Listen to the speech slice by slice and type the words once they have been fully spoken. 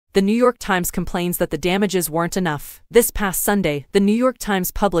The New York Times complains that the damages weren't enough. This past Sunday, the New York Times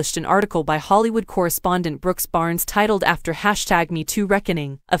published an article by Hollywood correspondent Brooks Barnes titled "After #MeToo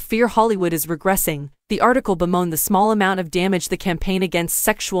Reckoning, a Fear Hollywood is Regressing." The article bemoaned the small amount of damage the campaign against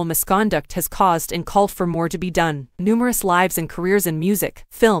sexual misconduct has caused and called for more to be done. Numerous lives and careers in music,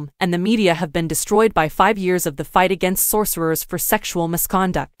 film, and the media have been destroyed by 5 years of the fight against sorcerers for sexual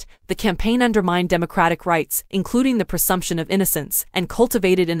misconduct. The campaign undermined democratic rights, including the presumption of innocence, and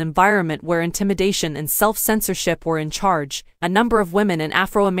cultivated an environment where intimidation and self-censorship were in charge. A number of women and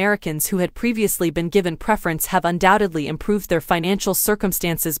Afro-Americans who had previously been given preference have undoubtedly improved their financial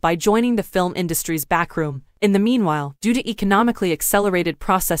circumstances by joining the film industry's backroom. In the meanwhile, due to economically accelerated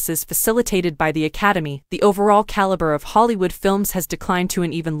processes facilitated by the Academy, the overall caliber of Hollywood films has declined to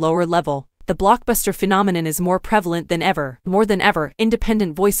an even lower level. The blockbuster phenomenon is more prevalent than ever. More than ever,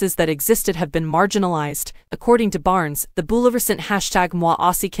 independent voices that existed have been marginalized. According to Barnes, the bouleversant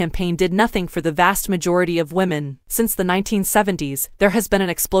 #MoiAussie campaign did nothing for the vast majority of women. Since the 1970s, there has been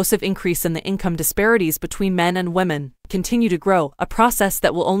an explosive increase in the income disparities between men and women. Continue to grow, a process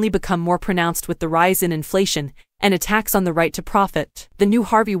that will only become more pronounced with the rise in inflation and attacks on the right to profit. The new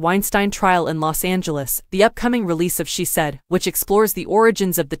Harvey Weinstein trial in Los Angeles, the upcoming release of She Said, which explores the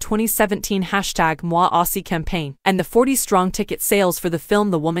origins of the 2017 #MoiAussie campaign, and the 40-strong ticket sales for the film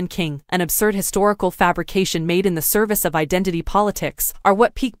The Woman King, an absurd historical fabrication made in the service of identity politics, are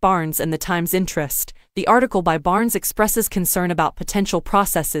what pique Barnes and the Times' interest. The article by Barnes expresses concern about potential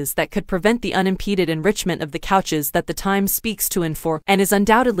processes that could prevent the unimpeded enrichment of the couches that the Times speaks to and for, and is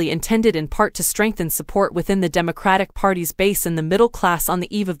undoubtedly intended in part to strengthen support within the Democratic Party's base and the middle class on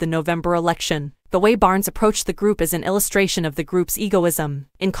the eve of the November election. The way Barnes approached the group is an illustration of the group's egoism.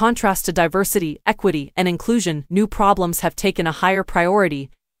 In contrast to diversity, equity, and inclusion, new problems have taken a higher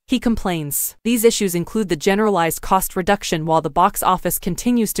priority. He complains. These issues include the generalized cost reduction while the box office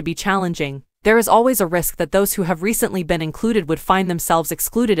continues to be challenging. There is always a risk that those who have recently been included would find themselves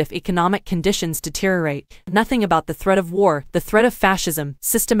excluded if economic conditions deteriorate. Nothing about the threat of war, the threat of fascism,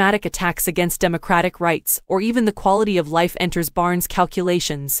 systematic attacks against democratic rights, or even the quality of life enters Barnes'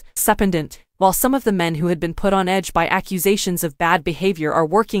 calculations. Cependant, while some of the men who had been put on edge by accusations of bad behavior are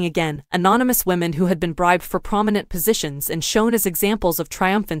working again, anonymous women who had been bribed for prominent positions and shown as examples of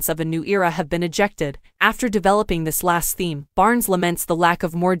triumphants of a new era have been ejected. After developing this last theme, Barnes laments the lack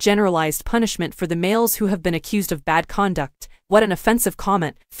of more generalized punishment for the males who have been accused of bad conduct. What an offensive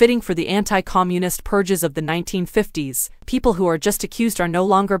comment, fitting for the anti-communist purges of the 1950s. People who are just accused are no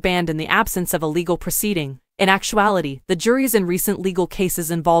longer banned in the absence of a legal proceeding. In actuality, the juries in recent legal cases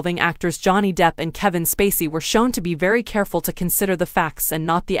involving actors Johnny Depp and Kevin Spacey were shown to be very careful to consider the facts and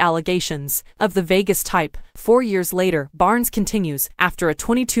not the allegations, of the vaguest type. 4 years later, Barnes continues, after a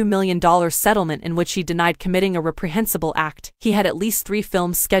 $22 million settlement in which he denied committing a reprehensible act, he had at least 3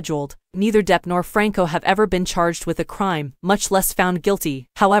 films scheduled. Neither Depp nor Franco have ever been charged with a crime, much less found guilty.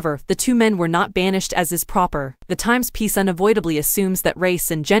 However, the 2 men were not banished as is proper. The Times piece unavoidably assumes that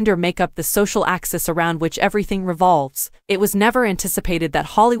race and gender make up the social axis around which everything revolves. It was never anticipated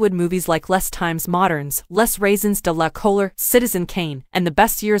that Hollywood movies like Les Times Moderns, Les Raisins de la Colère, Citizen Kane, and The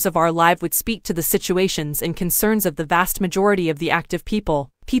Best Years of Our Life would speak to the situations and concerns of the vast majority of the active people.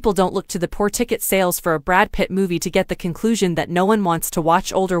 People don't look to the poor ticket sales for a Brad Pitt movie to get the conclusion that no one wants to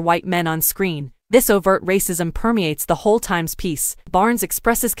watch older white men on screen. This overt racism permeates the whole Times piece. Barnes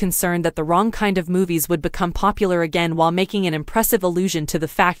expresses concern that the wrong kind of movies would become popular again while making an impressive allusion to the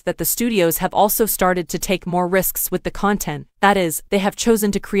fact that the studios have also started to take more risks with the content. That is, they have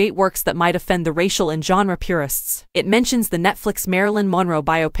chosen to create works that might offend the racial and genre purists. It mentions the Netflix Marilyn Monroe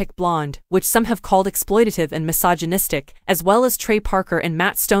biopic Blonde, which some have called exploitative and misogynistic, as well as Trey Parker and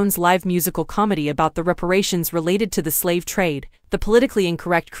Matt Stone's live musical comedy about the reparations related to the slave trade. The politically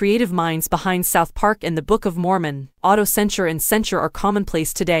incorrect creative minds behind South Park and the Book of Mormon, auto-censure and censure are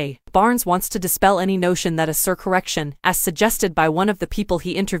commonplace today. Barnes wants to dispel any notion that a surcorrection, as suggested by one of the people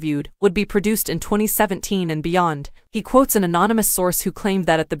he interviewed, would be produced in 2017 and beyond. He quotes an anonymous source who claimed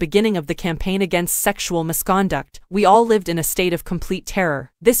that at the beginning of the campaign against sexual misconduct, we all lived in a state of complete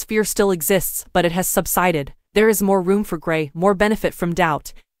terror. This fear still exists, but it has subsided. There is more room for gray, more benefit from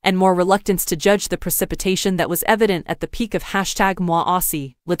doubt, and more reluctance to judge the precipitation that was evident at the peak of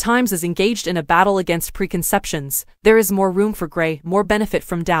 #MoiAussie. The Times is engaged in a battle against preconceptions. There is more room for gray, more benefit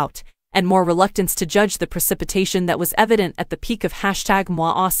from doubt, and more reluctance to judge the precipitation that was evident at the peak of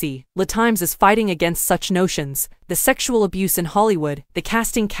 #MoiAussie. The Times is fighting against such notions. The sexual abuse in Hollywood, the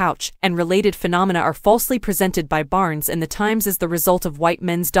casting couch, and related phenomena are falsely presented by Barnes and the Times as the result of white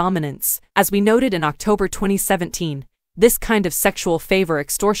men's dominance. As we noted in October 2017, This kind of sexual favor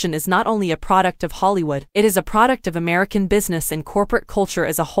extortion is not only a product of Hollywood, it is a product of American business and corporate culture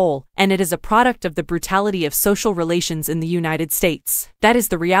as a whole, and it is a product of the brutality of social relations in the United States. That is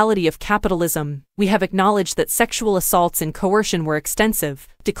the reality of capitalism. We have acknowledged that sexual assaults and coercion were extensive,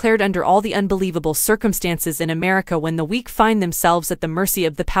 declared under all the unbelievable circumstances in America when the weak find themselves at the mercy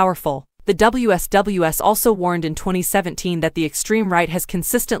of the powerful. The WSWS also warned in 2017 that the extreme right has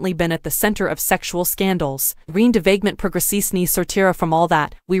consistently been at the center of sexual scandals. Rien de vaguement progressiste ni sortira from all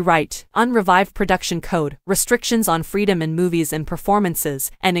that, we write. Unrevived production code, restrictions on freedom in movies and performances,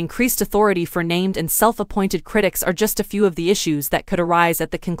 and increased authority for named and self-appointed critics are just a few of the issues that could arise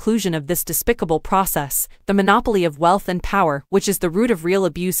at the conclusion of this despicable process. The monopoly of wealth and power, which is the root of real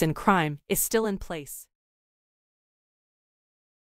abuse and crime, is still in place.